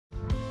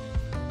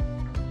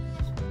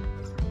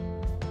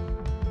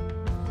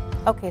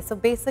Okay, so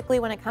basically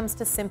when it comes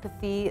to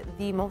sympathy,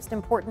 the most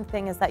important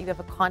thing is that you have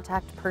a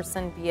contact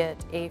person, be it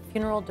a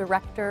funeral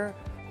director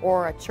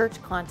or a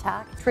church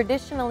contact.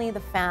 Traditionally,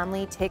 the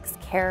family takes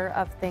care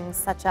of things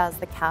such as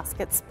the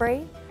casket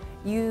spray.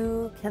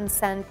 You can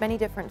send many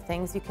different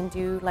things. You can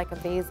do like a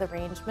vase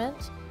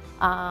arrangement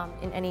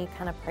in any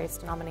kind of price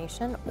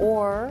denomination,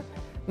 or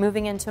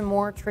moving into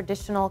more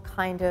traditional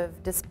kind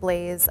of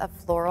displays of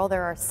floral.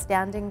 There are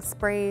standing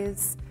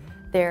sprays.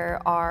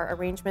 There are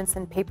arrangements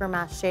in paper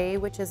mache,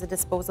 which is a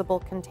disposable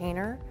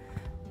container.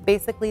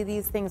 Basically,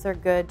 these things are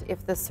good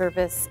if the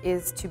service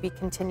is to be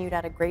continued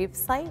at a grave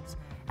site,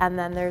 and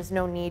then there's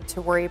no need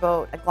to worry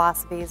about a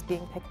glass vase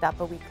being picked up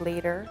a week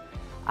later.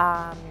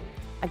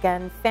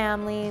 Again,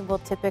 family will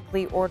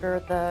typically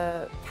order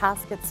the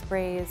casket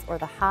sprays or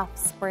the half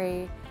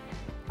spray.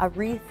 A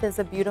wreath is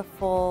a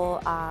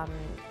beautiful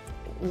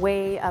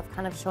way of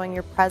kind of showing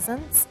your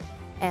presence,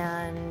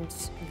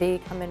 and they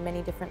come in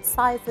many different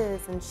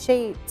sizes and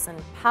shapes and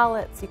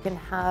palettes. You can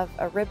have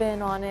a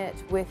ribbon on it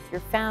with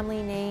your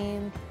family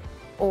name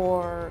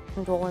or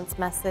condolence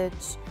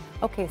message.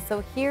 Okay, so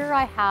here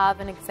I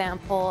have an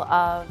example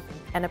of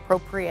an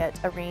appropriate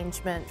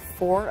arrangement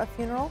for a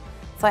funeral.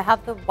 So I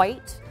have the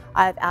white.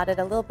 I've added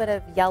a little bit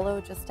of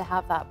yellow just to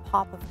have that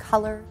pop of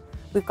color.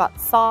 We've got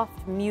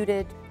soft,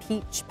 muted,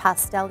 peach,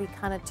 pastel-y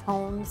kind of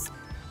tones.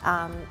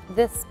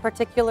 This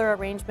particular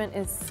arrangement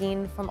is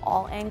seen from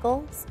all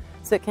angles,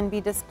 so it can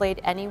be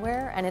displayed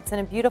anywhere, and it's in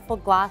a beautiful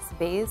glass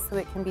vase, so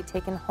it can be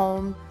taken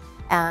home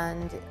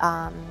and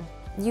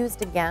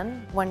used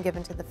again when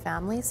given to the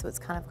family, so it's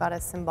kind of got a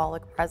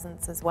symbolic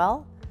presence as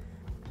well.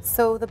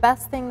 So the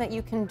best thing that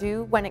you can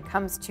do when it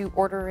comes to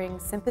ordering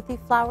sympathy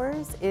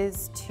flowers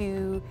is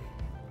to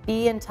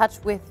be in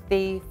touch with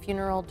the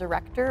funeral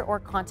director or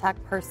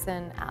contact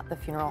person at the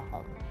funeral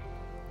home.